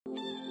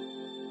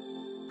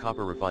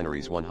Copper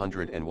Refineries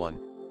 101,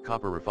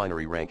 Copper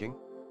Refinery Ranking.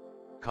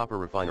 Copper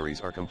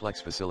refineries are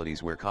complex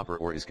facilities where copper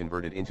ore is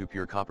converted into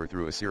pure copper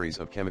through a series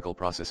of chemical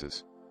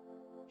processes.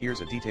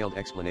 Here's a detailed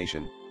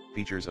explanation.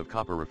 Features of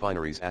copper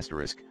refineries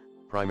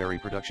 *. Primary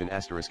production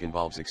 *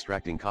 involves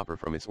extracting copper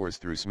from its ores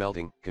through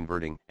smelting,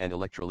 converting, and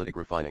electrolytic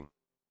refining.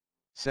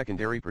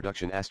 Secondary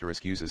production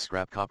 * uses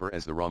scrap copper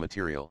as the raw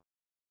material.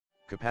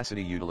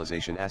 Capacity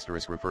utilization *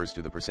 refers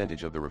to the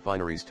percentage of the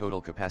refinery's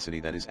total capacity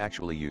that is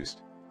actually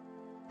used.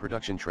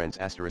 Production trends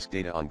 *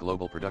 data on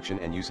global production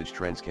and usage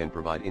trends can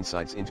provide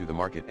insights into the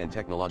market and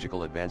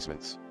technological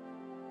advancements.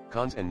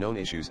 Cons and known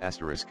issues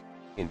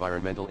 *.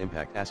 Environmental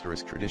impact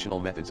 * traditional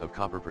methods of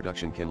copper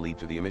production can lead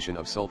to the emission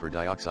of sulfur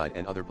dioxide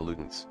and other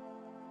pollutants.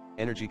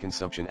 Energy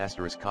consumption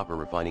 * copper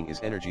refining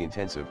is energy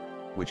intensive,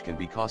 which can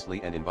be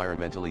costly and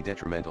environmentally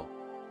detrimental.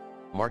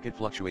 Market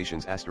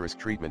fluctuations *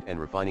 treatment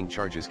and refining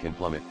charges can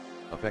plummet,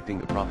 affecting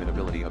the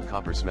profitability of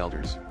copper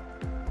smelters.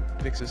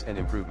 Fixes and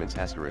improvements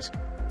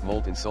 *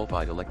 molten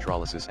sulfide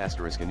electrolysis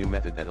 * a new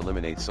method that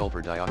eliminates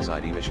sulfur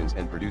dioxide emissions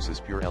and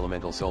produces pure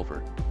elemental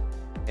sulfur.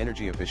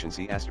 Energy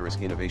efficiency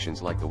 *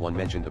 innovations like the one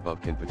mentioned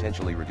above can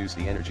potentially reduce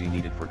the energy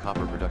needed for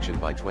copper production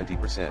by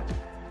 20%.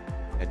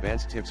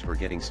 Advanced tips for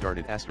getting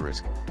started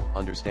 *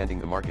 understanding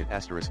the market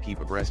 *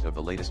 keep abreast of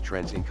the latest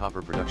trends in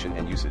copper production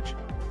and usage.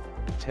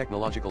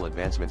 Technological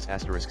advancements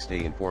 *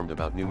 stay informed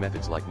about new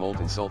methods like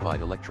molten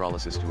sulfide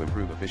electrolysis to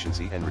improve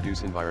efficiency and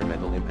reduce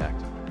environmental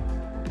impact.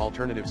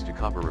 Alternatives to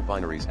copper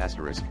refineries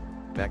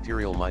 *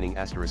 bacterial mining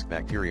 *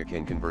 bacteria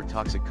can convert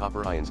toxic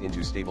copper ions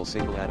into stable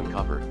single-atom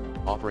copper,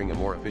 offering a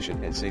more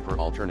efficient and safer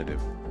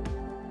alternative.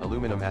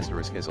 Aluminum *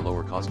 as a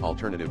lower-cost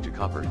alternative to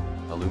copper,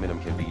 aluminum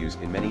can be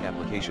used in many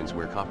applications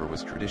where copper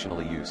was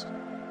traditionally used.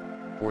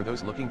 For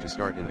those looking to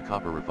start in the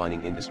copper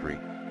refining industry,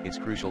 it's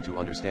crucial to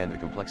understand the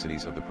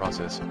complexities of the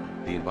process,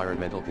 the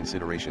environmental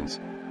considerations,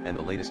 and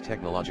the latest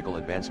technological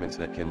advancements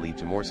that can lead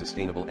to more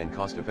sustainable and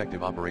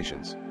cost-effective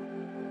operations.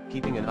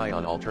 Keeping an eye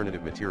on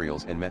alternative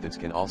materials and methods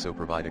can also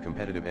provide a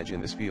competitive edge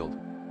in this field.